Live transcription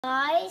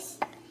Guys,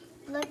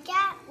 look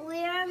at, we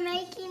are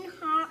making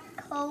hot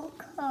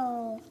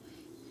cocoa.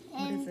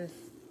 What is this?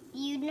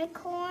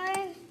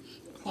 Unicorn.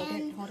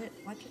 Hold it,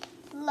 watch it.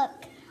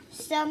 Look,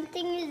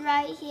 something is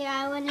right here.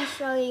 I want to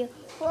show you.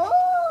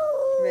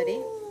 Whoa!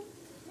 Ready?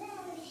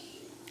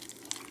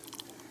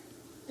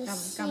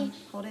 Come,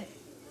 hold it.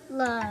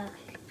 Look.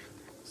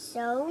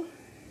 So,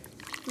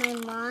 my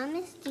mom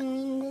is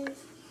doing this.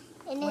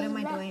 And What am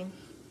I doing?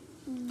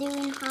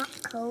 Doing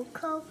hot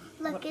cocoa.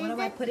 Look, What am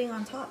I putting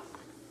on top?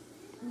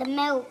 The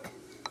milk.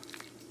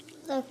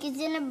 Look, it's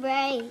in a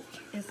break.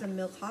 Is the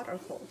milk hot or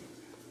cold?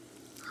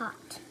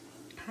 Hot.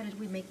 How did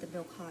we make the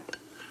milk hot?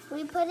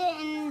 We put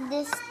it in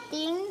this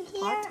thing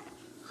here.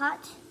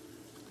 Hot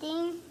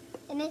thing.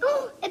 And it,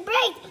 it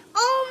breaks.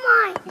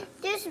 Oh my!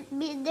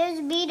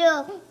 There's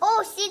beetle.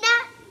 Oh, see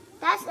that?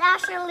 That's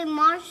actually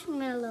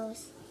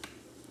marshmallows.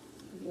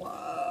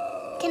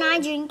 Whoa. Can I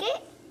drink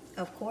it?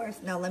 Of course.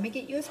 Now let me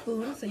get you a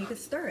spoon so you can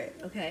stir it,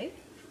 okay?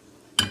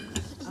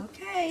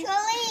 Okay.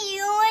 Charlie,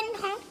 you want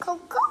hot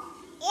cocoa?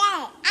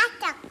 Yeah, hot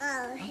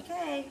cocoa.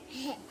 Okay.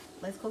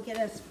 Let's go get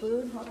a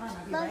spoon. Hold on,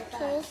 I'll be right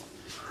back.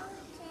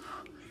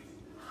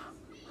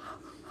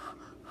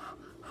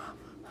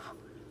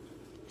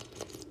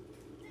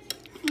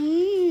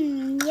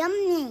 Mmm,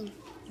 yummy.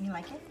 You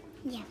like it?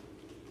 Yeah.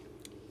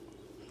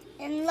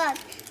 And look,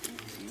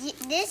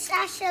 this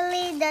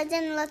actually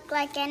doesn't look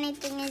like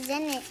anything is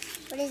in it,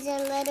 but it's a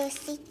little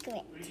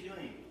secret.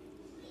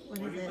 What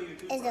is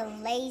it? It's a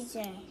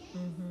laser.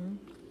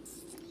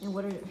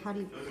 And how do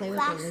you play with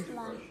it?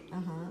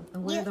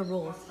 And what are the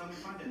rules?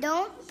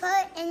 Don't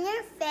put in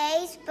your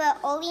face, but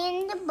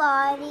only in the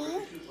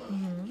body.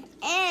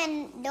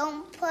 And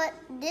don't put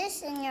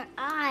this in your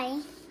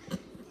eye.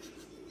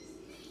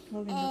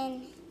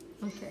 And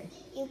okay.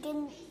 you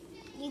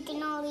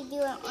can only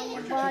do it on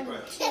your body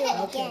too.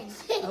 Okay.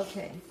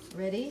 Okay.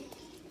 Ready?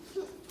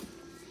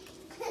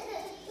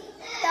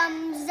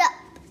 Thumbs up.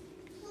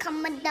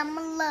 Comment down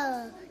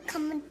below.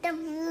 Comment down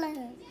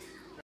below.